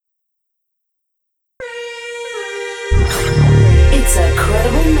It's a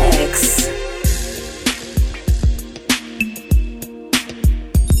credible mix.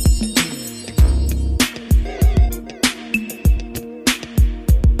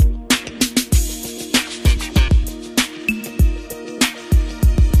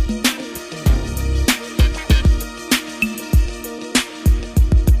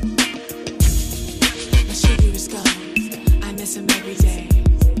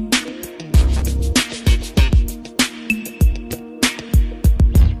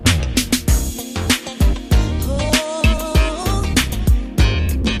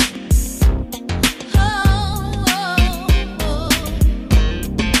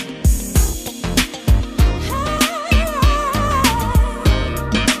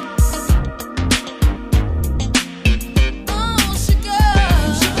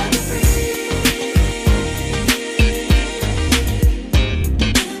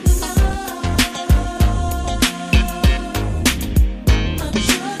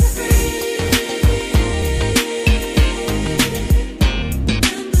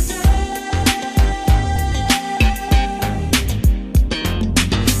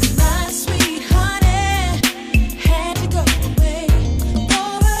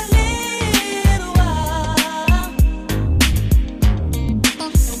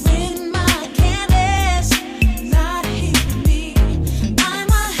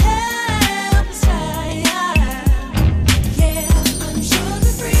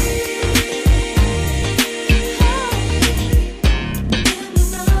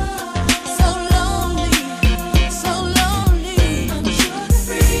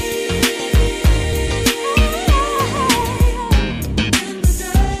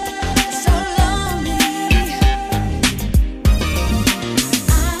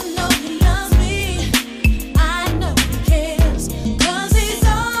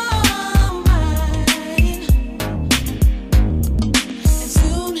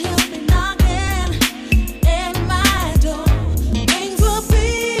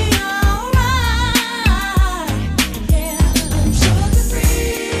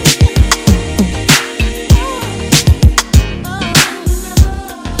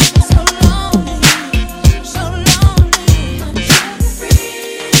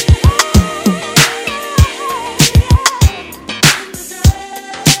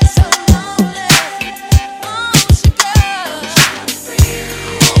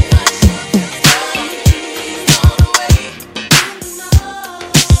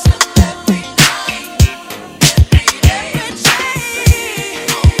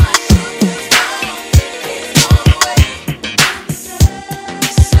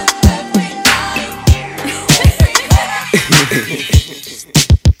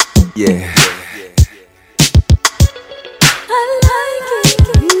 Yeah. I like it.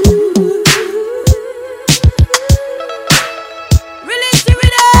 Release the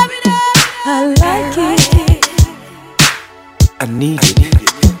rhythm. I like it. I need it.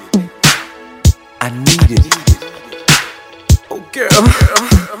 I need it. Oh, girl.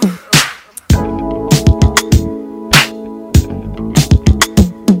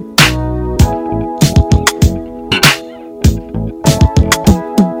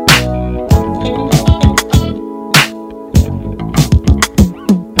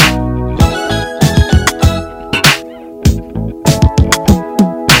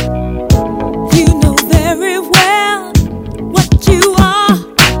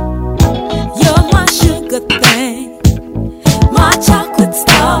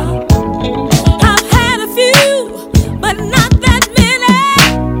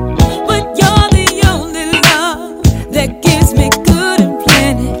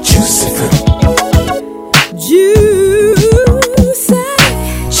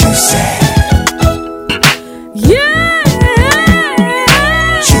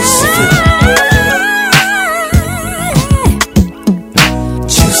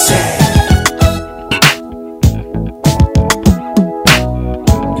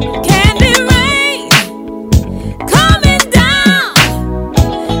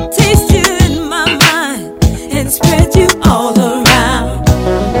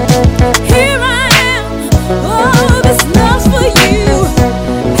 Here I am, oh, this love's for you.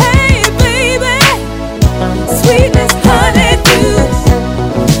 Hey, baby.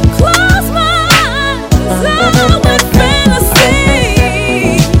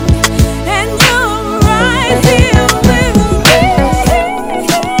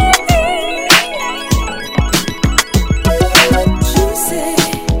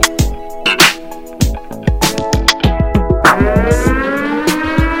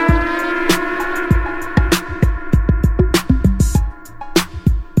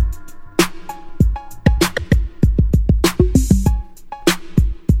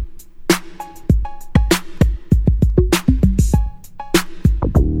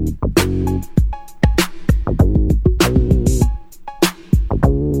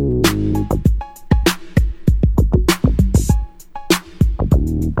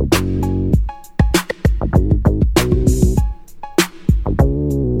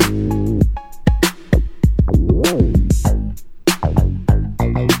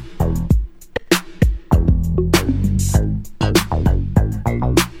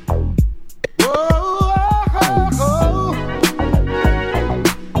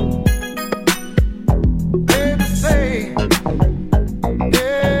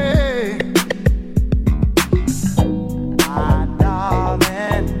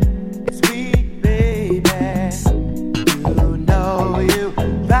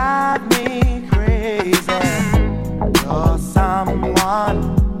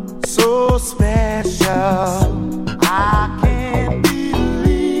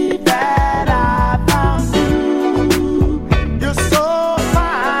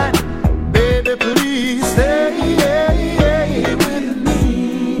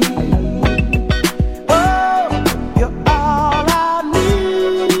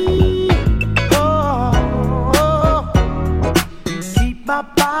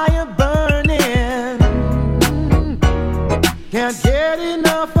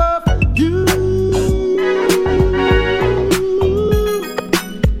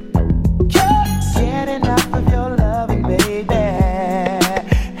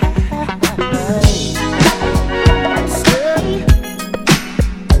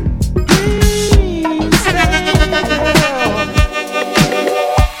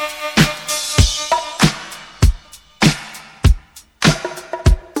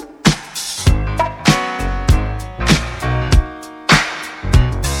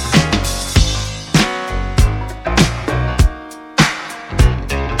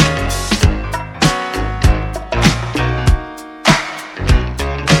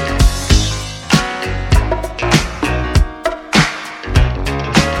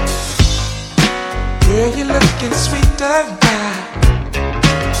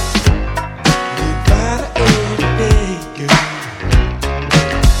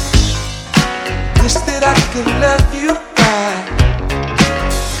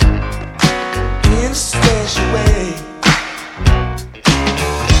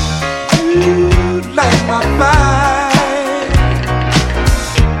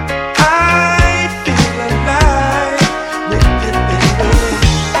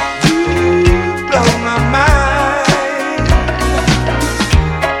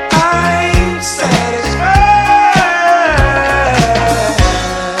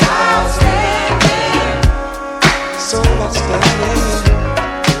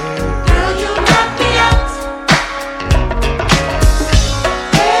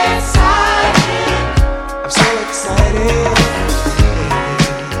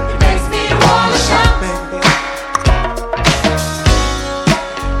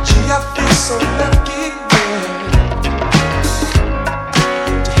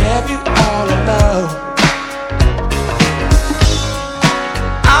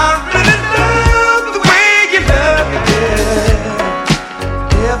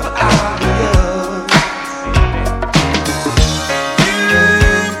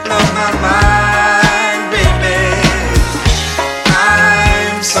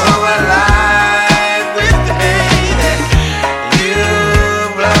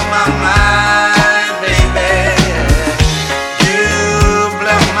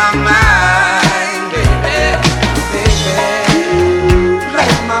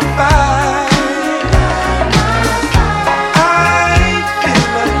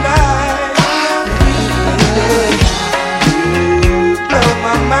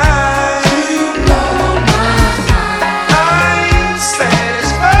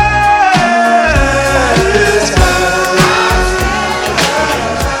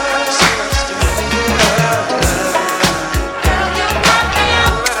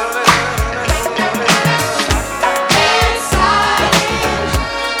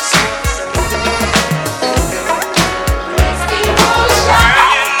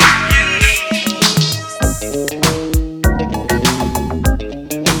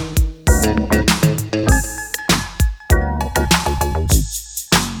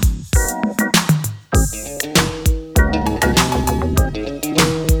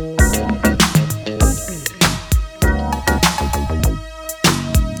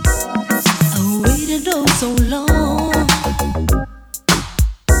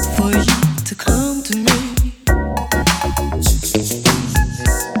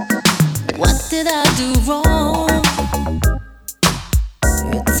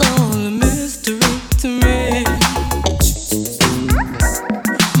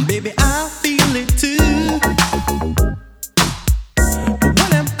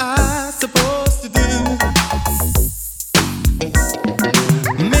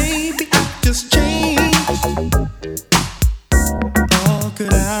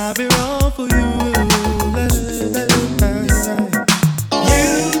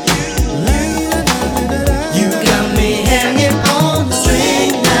 You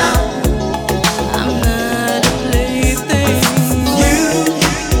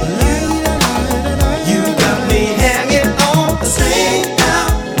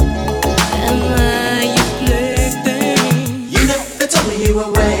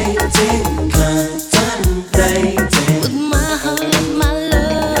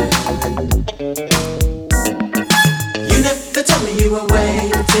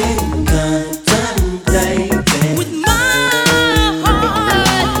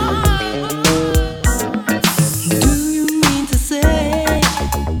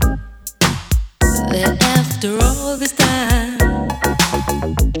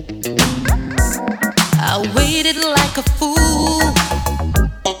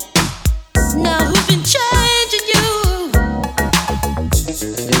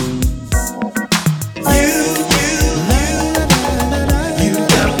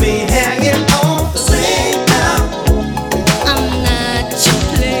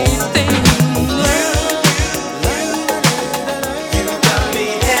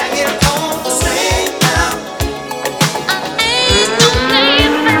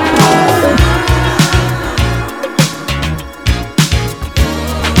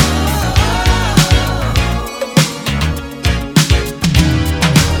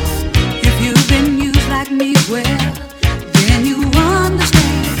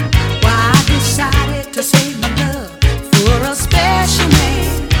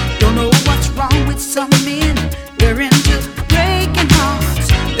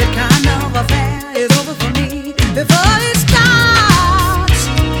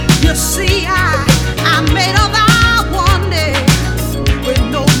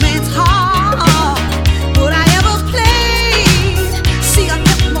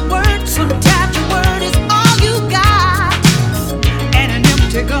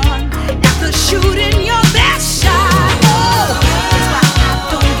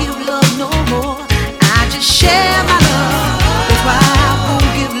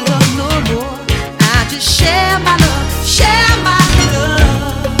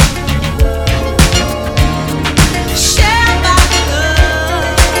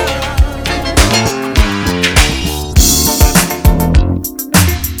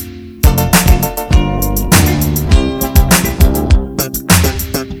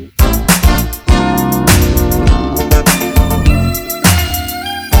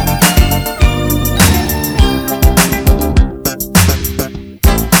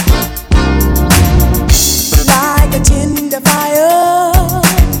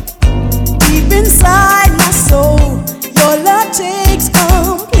inside my soul. Your love takes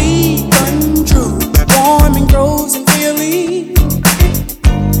complete control. Warm and grows and feeling.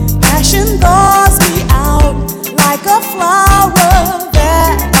 Passion thaws me out like a flower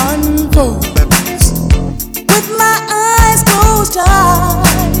that unfolds. With my eyes closed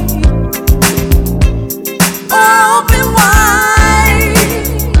tight, open wide.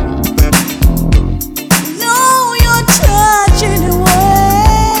 Know you're touching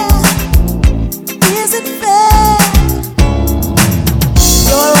anywhere. Is it fair?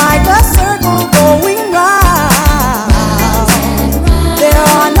 You're like a circle going round. There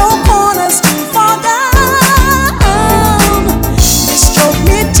are no corners too far down. You stroke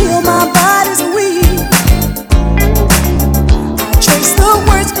me till my body's weak. I trace the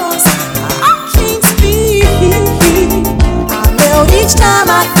words 'cause I can't speak. I melt each time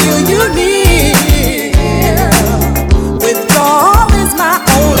I feel you near. Withdrawal is my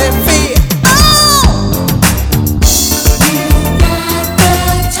only fear. Oh! You got the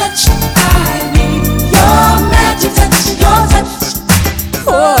touch I need. Your magic touch, your touch.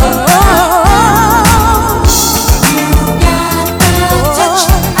 Oh. You got the touch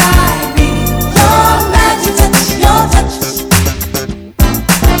I need. Your magic touch, your touch.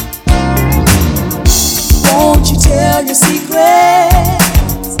 Won't you tell your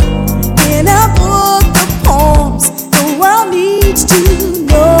secrets in a book of poems? The world needs to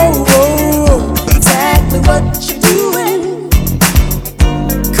know exactly what you're doing,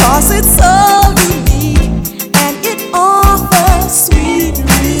 'cause it's so unique and it offers sweet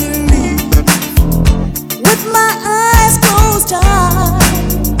relief. With my eyes closed tight,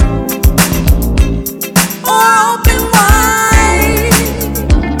 open wide.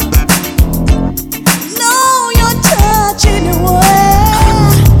 Know you're touching anywhere.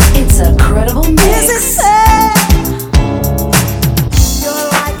 It's a credible Is it mix. sad? You're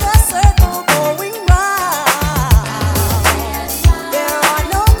like a circle going round. There are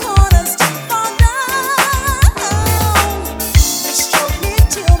no corners too far down. You stroke me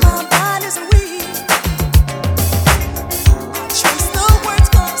till my body's weak. I trace the words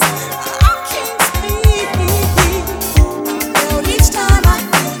 'cause I can't speak. Well, each time I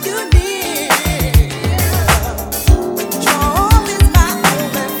feel you near. Withdrawal is my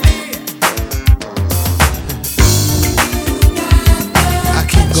only fear. I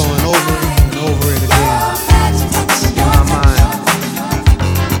keep going over and over it again in my mind.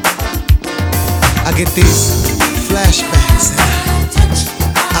 I get these flashbacks and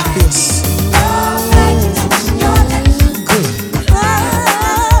I feel so good.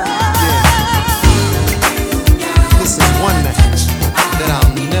 This is one night that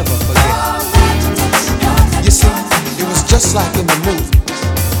I'll never forget. You see, it was just like in the movie.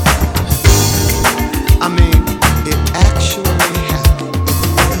 I mean, it actually happened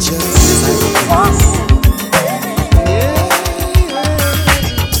just like this. Yeah.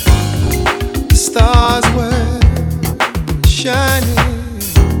 The stars were shining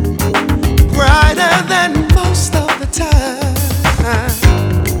brighter than most of the time.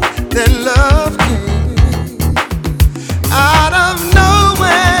 Then love came out of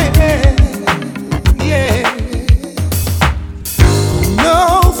nowhere. Yeah. No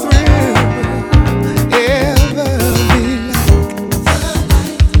thrill ever be like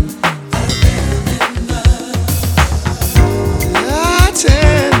I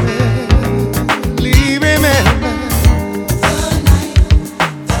tenderly remember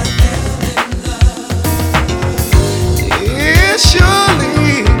it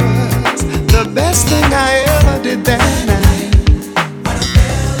surely was the best thing I ever did that night.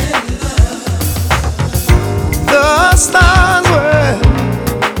 The stars were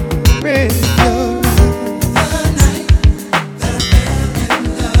red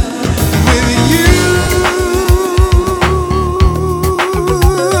with you.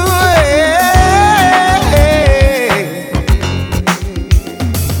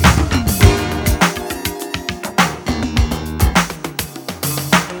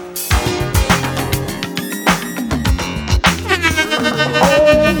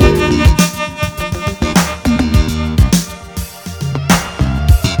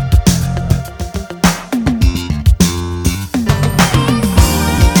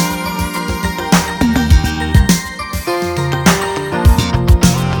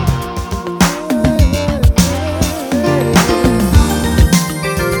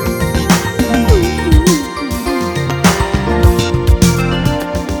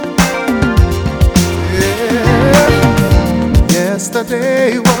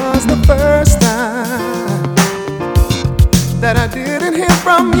 Yesterday was the first time that I didn't hear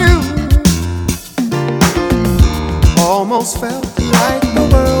from you. Almost felt like the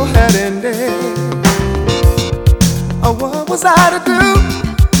world had ended. was I to do?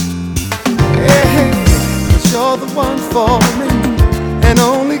 Hey, 'cause you're the one for me, and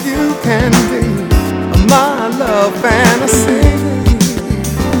only you can be my love fantasy.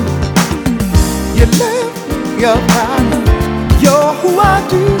 You left me up high. You're who I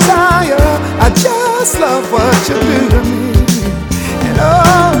desire. I just love what you do to me. And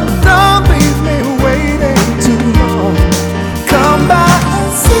oh, don't leave me waiting too long. Come back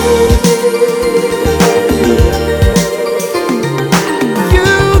and see me.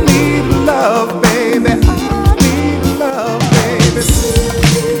 You need love, baby. I need love, baby.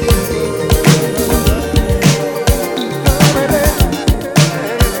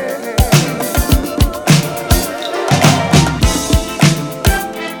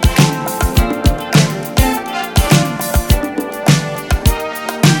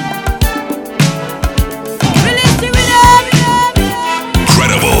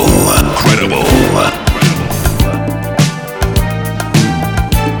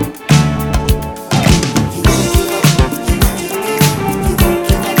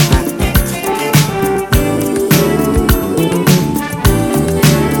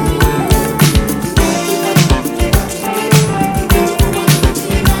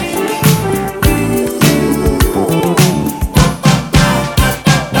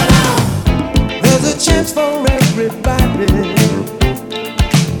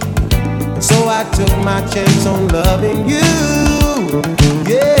 Chance on loving you,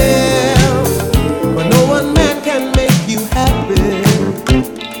 yeah. But no one man can make you happy.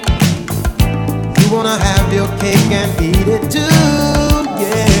 You wanna have your cake and eat it too,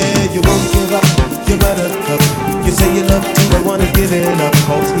 yeah. You won't give up your buttercup. You say you love to, but one is giving up,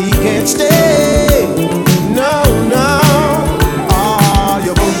 'cause he can't stay. No, no. Oh,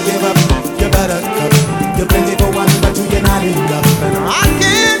 you won't give up your buttercup. You're plenty for one, but you're not enough, and I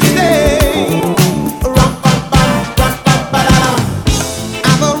can't stay.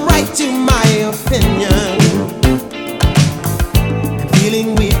 To my opinion, feeling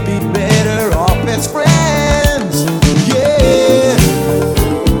we'd be better off as friends, yeah.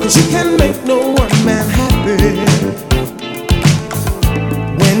 'Cause you can make no one man happy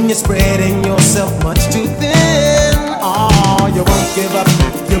when you're spreading yourself much too thin. Oh, you won't give up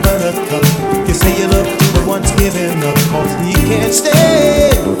your buttercup. You say you love to, but one's giving up, 'cause he can't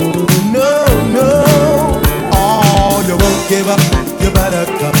stay. No, no. Oh, you won't give up your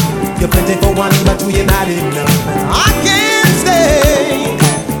buttercup. You're plenty for one, but you're not enough. I can't stay.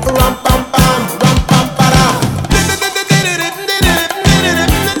 Rum pum pum, rum pum pa-dum.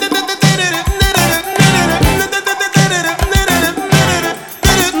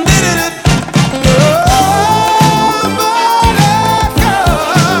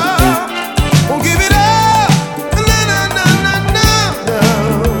 Oh, give it up.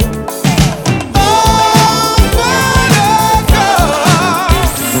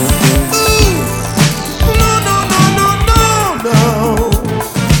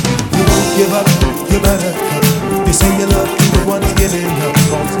 Give up your buttercup. You say you love me, but one's giving up,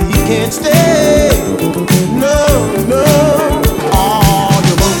 'cause he can't stay. No, no. Oh,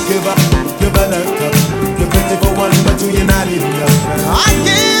 you won't give up your buttercup. You're plenty for one, but you're not enough. I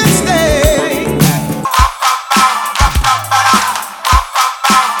can't stay.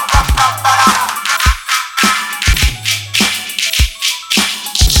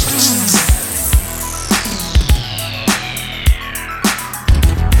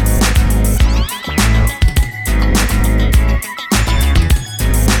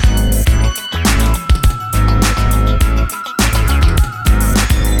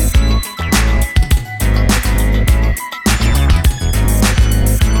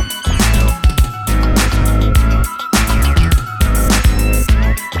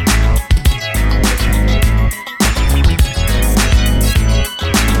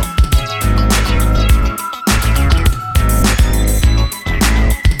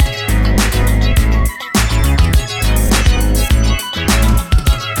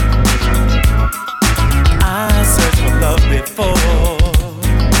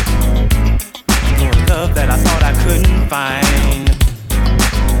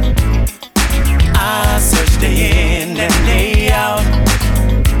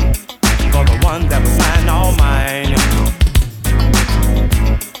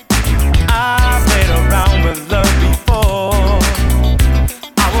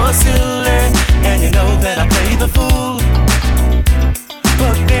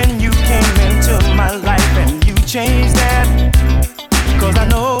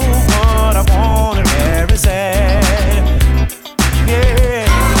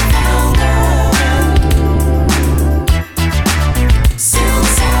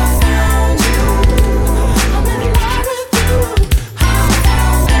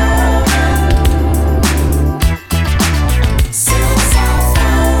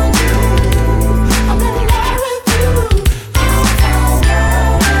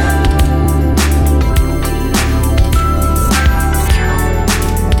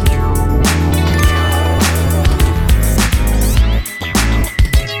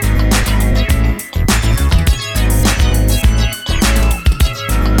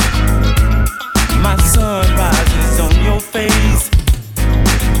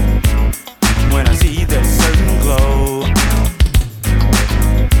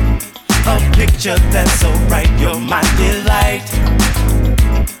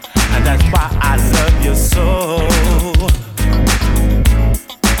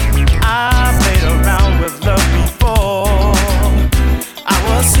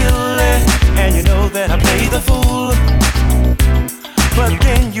 But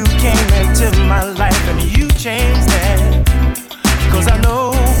then you came into my life and you changed that. 'Cause I know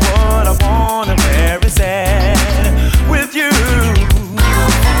what I want and where it's at with you.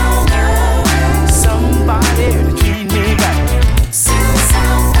 Somebody to treat me right. Since I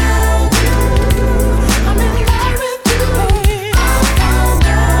found you, I'm in love with you.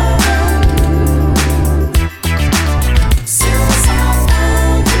 Since I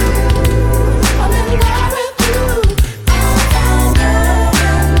found you, I'm in love with you.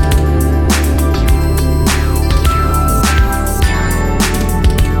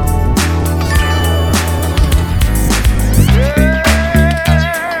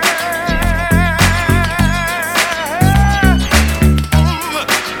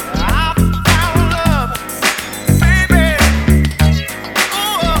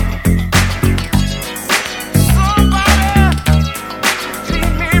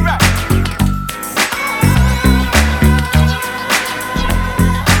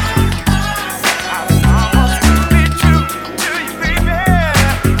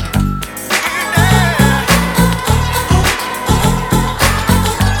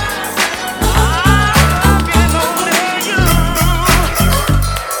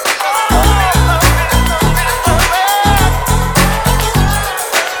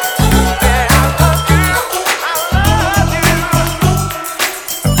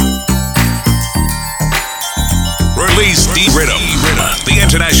 Release D-Rhythm, the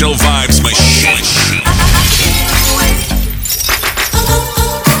international vibes machine.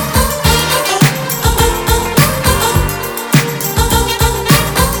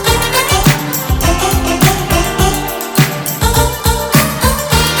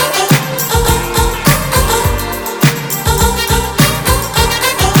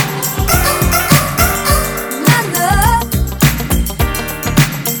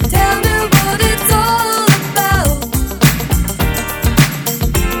 Tell me what it's all about.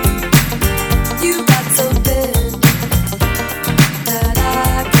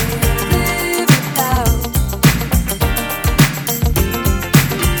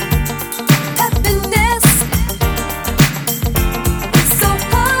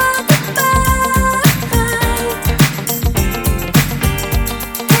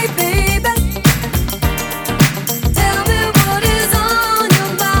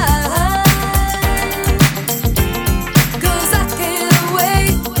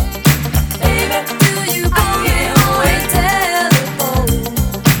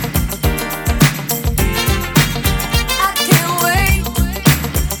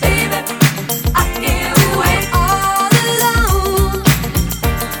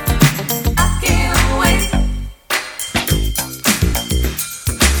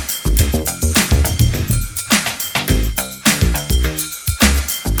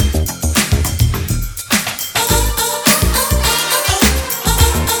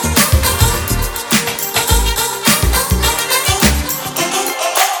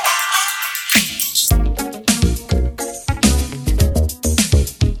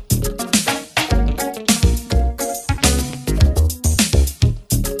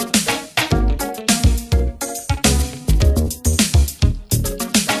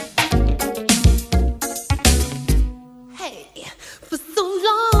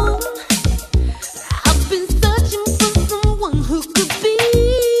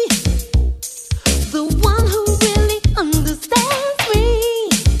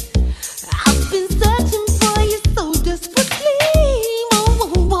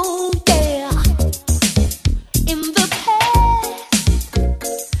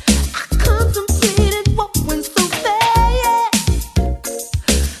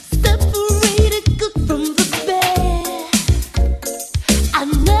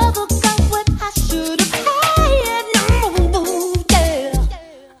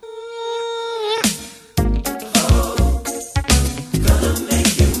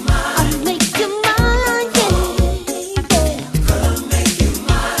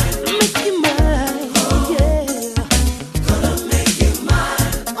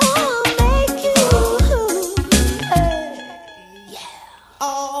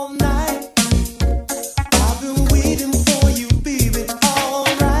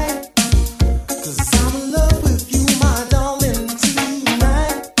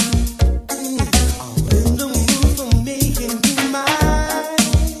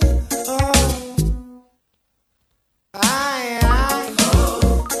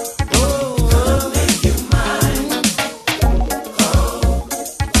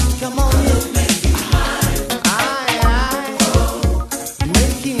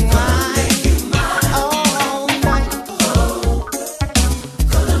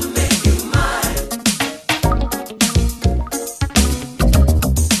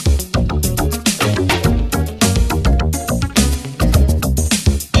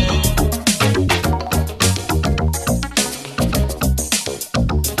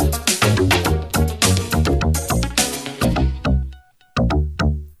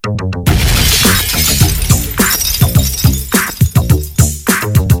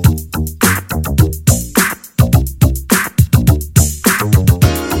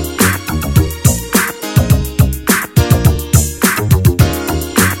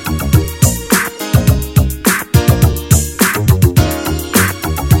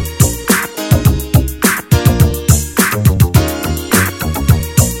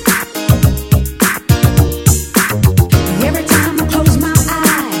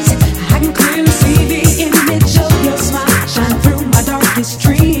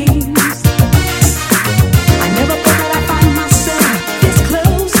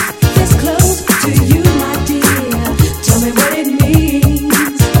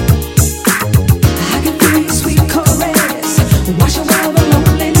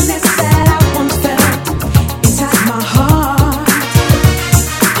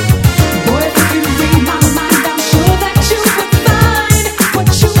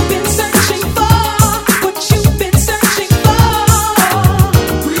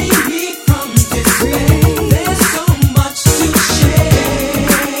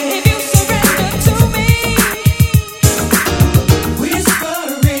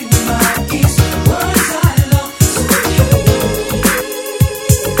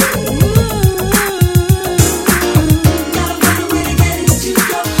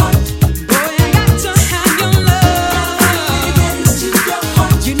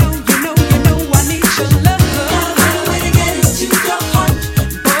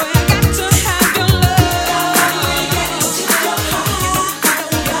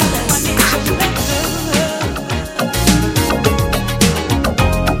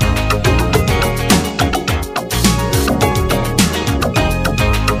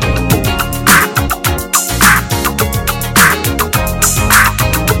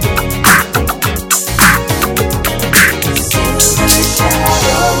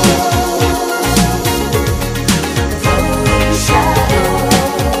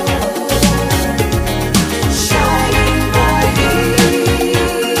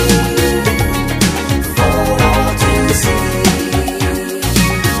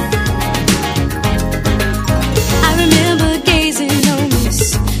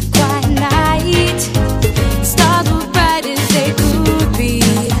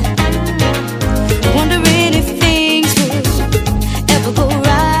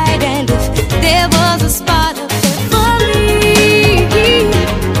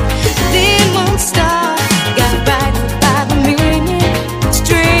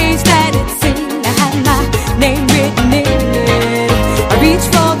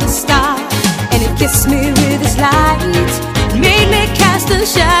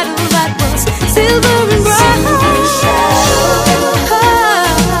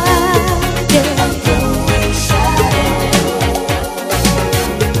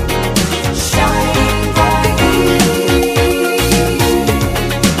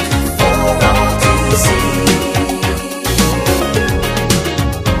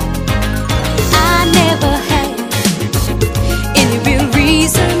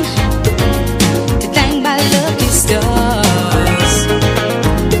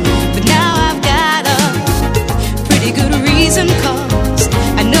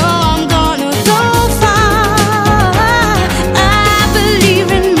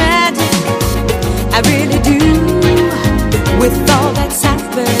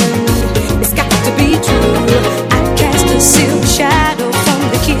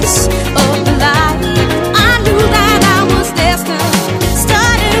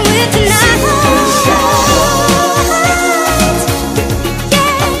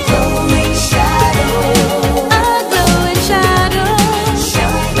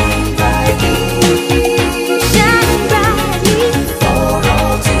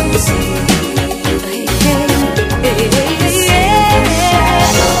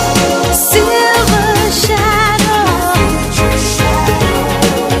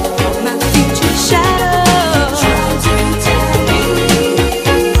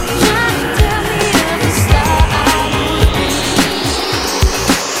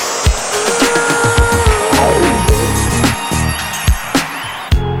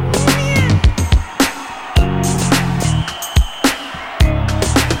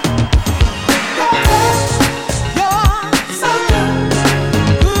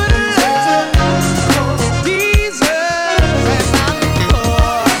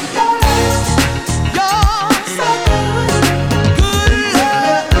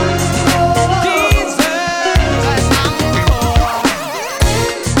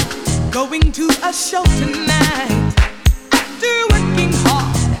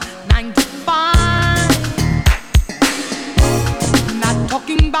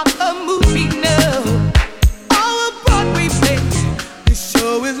 about a movie now. Oh, a Broadway play. The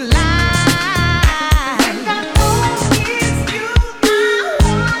show is live. And I know it's you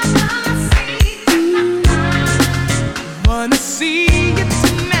I wanna see you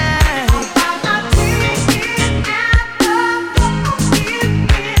tonight. I'll take it out the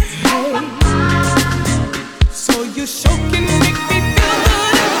so you sure can make me feel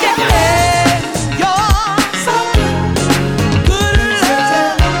good again. You're so good,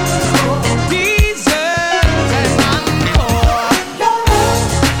 love.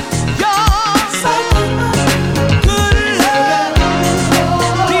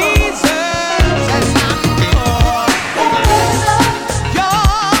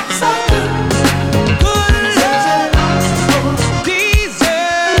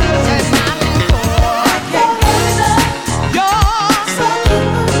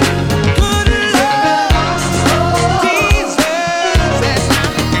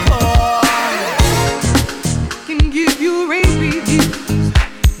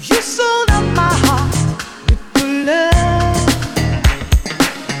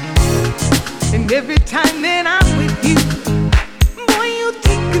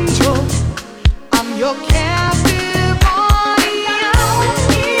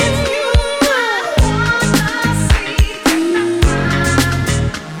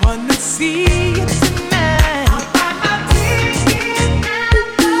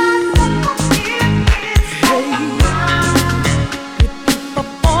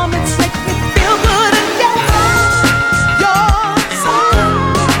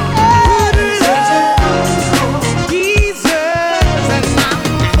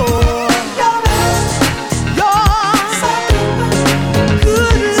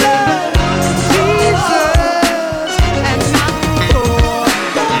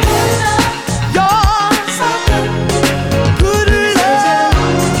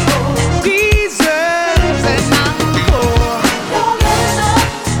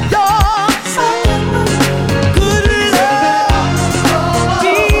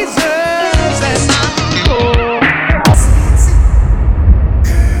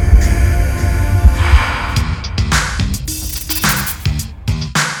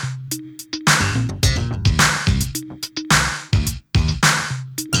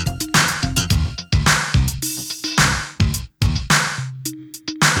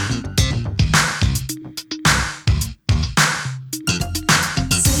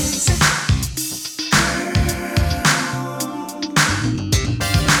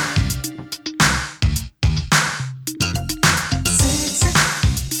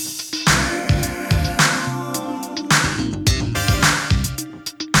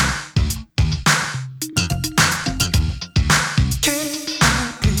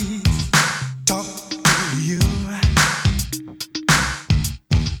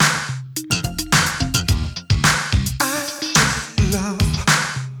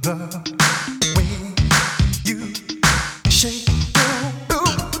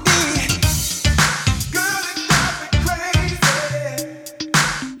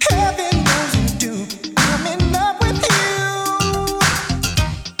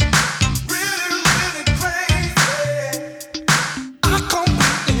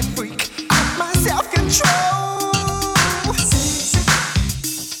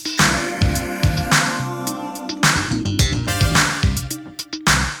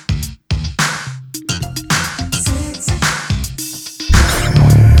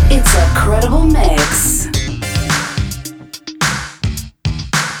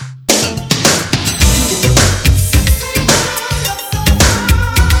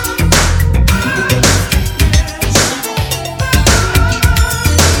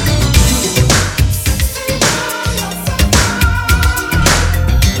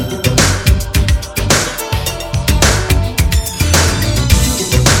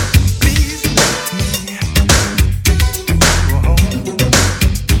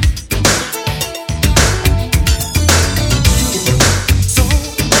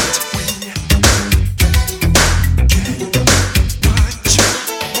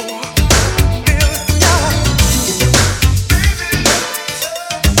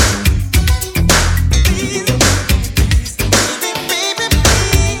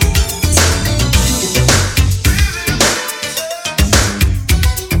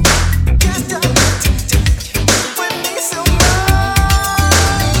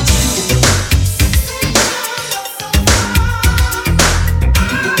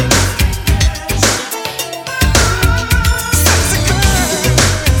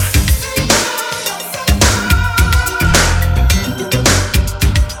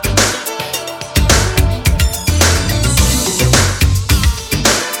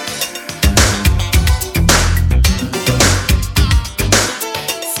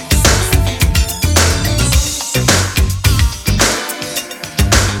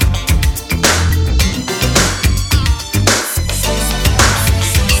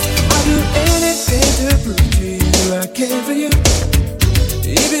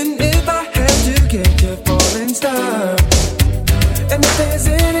 star. And if there's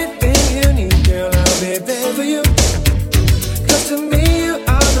anything you need, girl, I'll be there for you. 'Cause to me you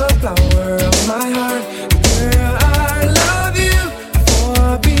are the flower of my heart. Girl, I love you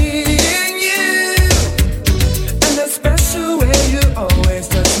for being you. And the special way you always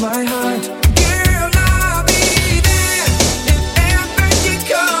touch my heart. Girl, I'll be there if ever you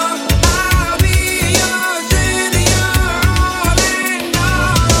come. I'll be yours and you're all and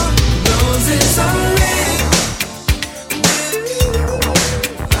all. Roses are red,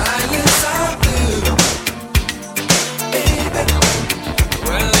 violets are blue. Baby,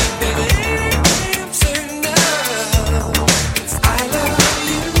 well, baby, I'm certain of, 'cause I love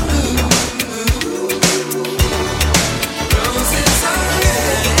you. Roses are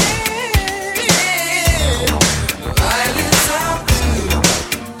red, violets are blue.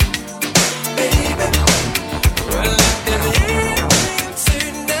 Baby, well, baby, I'm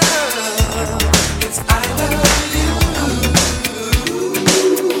certain of, 'cause I love you.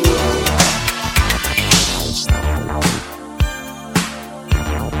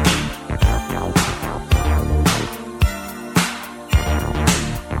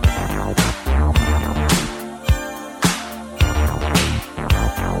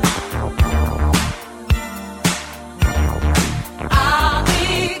 I'll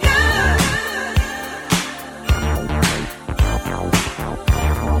be good.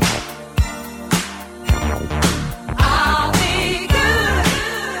 I'll be good.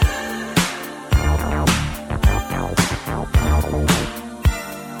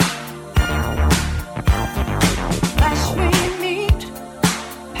 Flash we meet,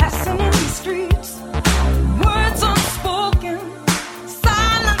 passing in the streets. Words unspoken,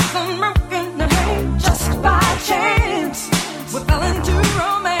 silence unbroken. Hey, just by chance, we fell into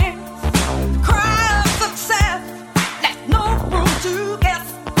romance. Cry of success, left no room to guess.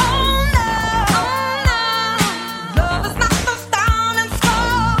 Oh no, love is not the down and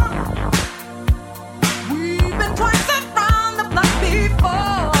score. We've been twice around the block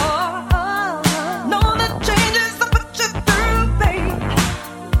before. Know the changes I put you through, babe.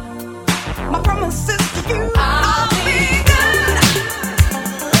 My promise is to you, I'll be good.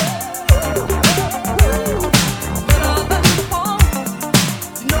 Better than before.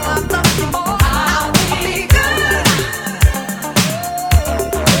 You know I love you more. I'll be good.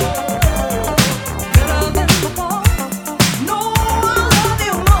 Better than before. No, I love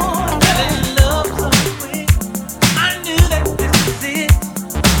you more. Fell in love so quick, I knew that this was it.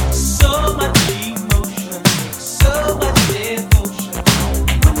 So much emotion, so much devotion.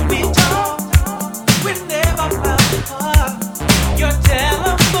 When we talk, we never felt apart. Your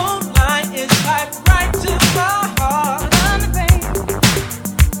telephone line is piped right to my heart.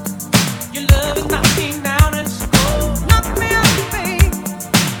 Your love is knocking down and slow. Knock me out, babe.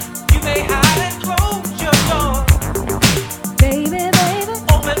 You may hide and close your door. Baby, baby,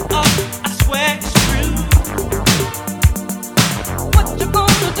 Open up, I swear it's true. what you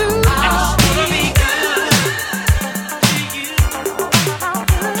gonna do? I'll be good to you. I'll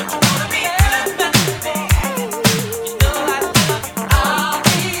be good. Wanna be good, but baby, you know I love you. I'll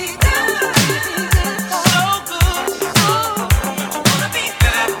be good. So good, so good. You wanna be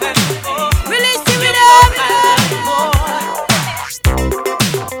good, but baby, Release it you with know up. I love you more.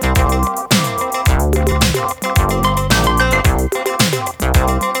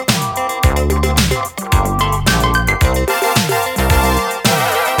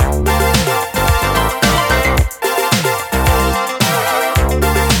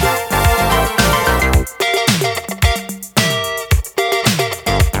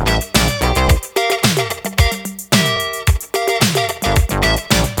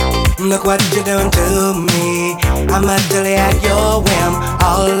 Look what you're doing to me. I'm utterly at your whim.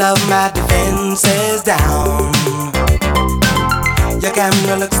 All of my defenses down. Your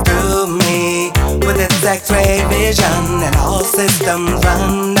camera looks through me with its X-ray vision, and all systems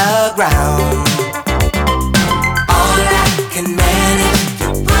run aground. All I can manage to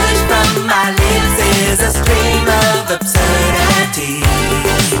push from my lips is a stream of absurdities.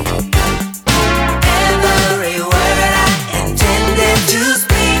 Every word I intended to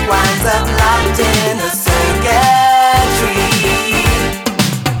speak winds up locked in a circuitry.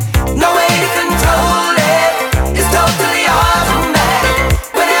 No way to control it, it's totally automatic.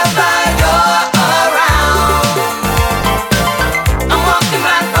 Whenever you're around, I'm walking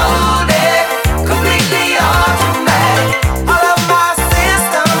blindfolded, completely automatic. All of my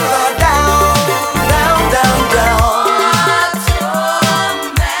systems are down, down, down, down.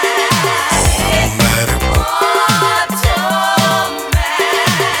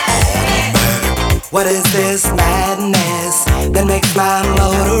 What is this madness that makes my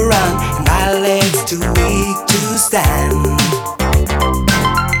motor run and my My legs too weak to stand.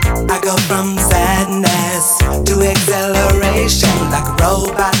 I go from sadness to exhilaration, like a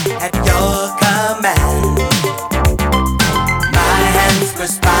robot at your command. My hands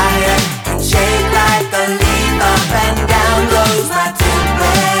perspire and shake like the leaf. Up and down goes my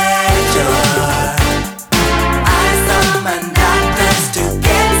temperature. I summon doctors to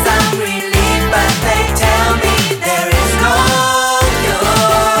get some relief, but they tell me there is no cure.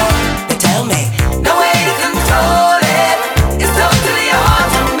 They tell me no way to control it. It's totally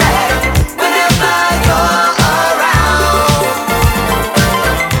automatic whenever you're around.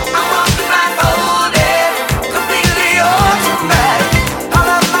 I'm walking blindfolded, completely automatic. All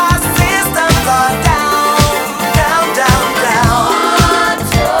of my systems are down, down, down, down.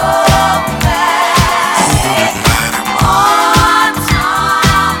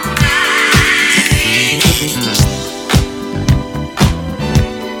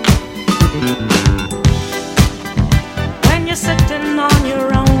 When you're sitting on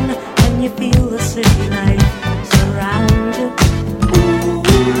your own and you feel the city life surround you,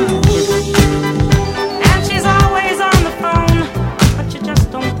 and she's always on the phone, but you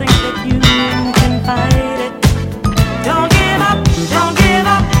just don't think that you can fight it. Don't give up, don't give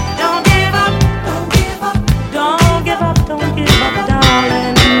up, don't give up, don't give up, don't give up, don't give up,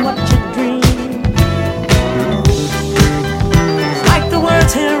 darling, what you dream. Like the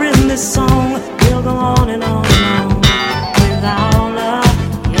words here in this song, we'll go on and on and on without love,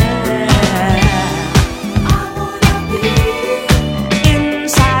 yeah. I wanna be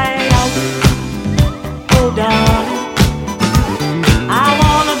inside out, oh darling. I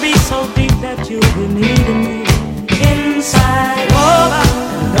wanna be so deep that you'll be needing me inside, over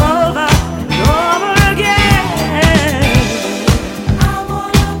and over and over again. I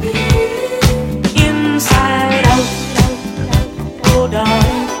wanna be inside out, oh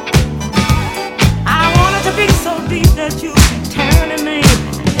darling. I want it to be so deep that you be turning me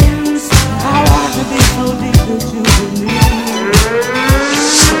inside. I want it to be so deep that you believe.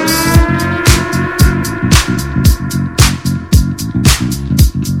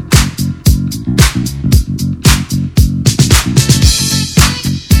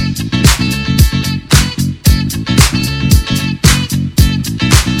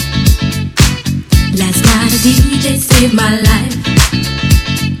 Last night a DJ saved my life.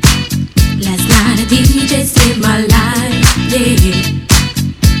 Last night a DJ saved my life, yeah.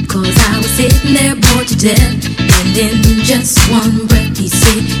 'Cause I was sitting there bored to death, and in just one breath he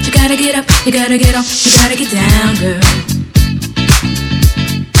said, you gotta get up, you gotta get off, you gotta get down, girl.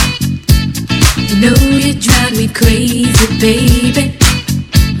 You know you drive me crazy, baby.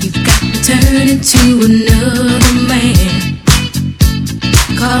 You've got to turn into another man.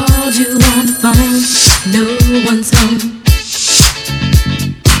 Called you on the phone, no one's home.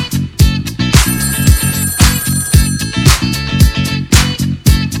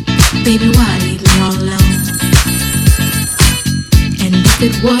 Baby, why leave me all alone? And if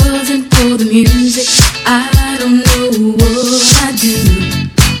it wasn't for the music, I don't know what I'd do.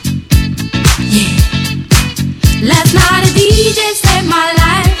 Yeah. Last night a DJ saved my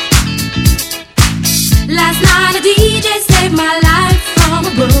life. Last night a DJ saved my life from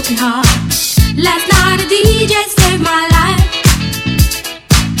a broken heart. Last night a DJ saved my life.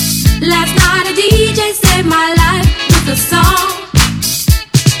 Last night a DJ saved my life with a song.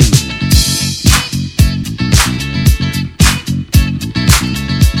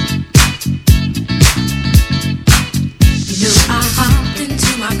 You know I hopped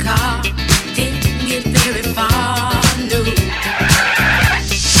into my car, didn't get very far, no.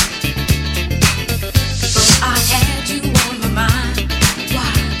 But I had you on my mind. Why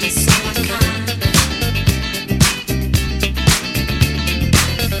be so unkind?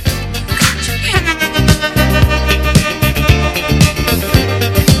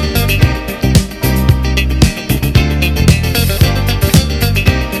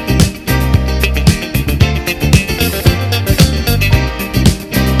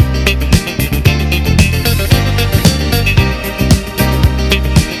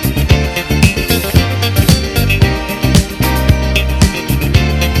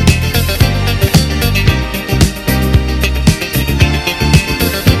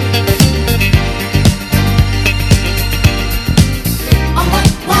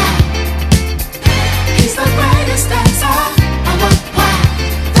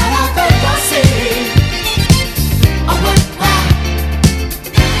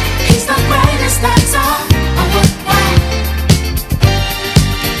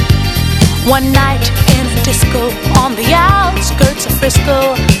 One night in a disco on the outskirts of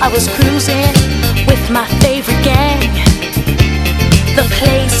Frisco, I was cruising with my favorite gang. The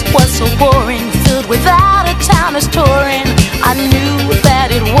place was so boring, filled with out-of-towners touring. I knew that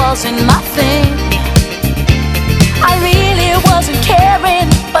it wasn't my thing. I really wasn't caring,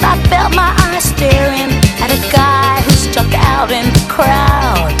 but I felt my eyes staring at a guy who stuck out in the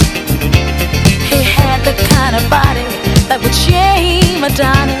crowd. He had the kind of body that would shame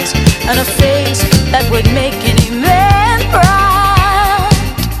Adonis, and a face that would make any man proud.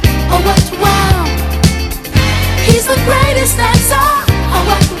 Oh, what wow! He's the greatest dancer. Oh,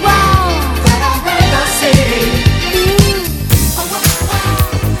 what wow! That I've ever seen. Oh, what wow!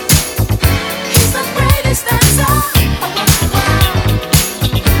 He's the greatest dancer. Oh, what wow!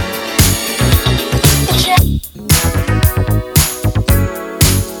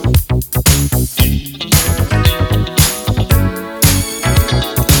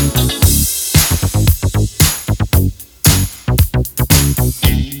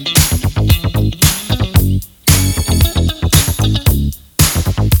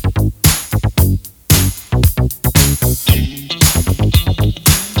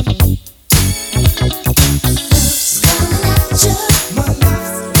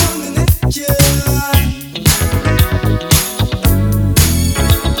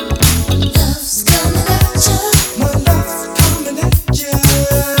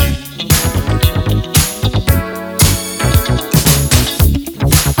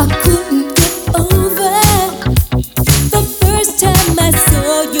 A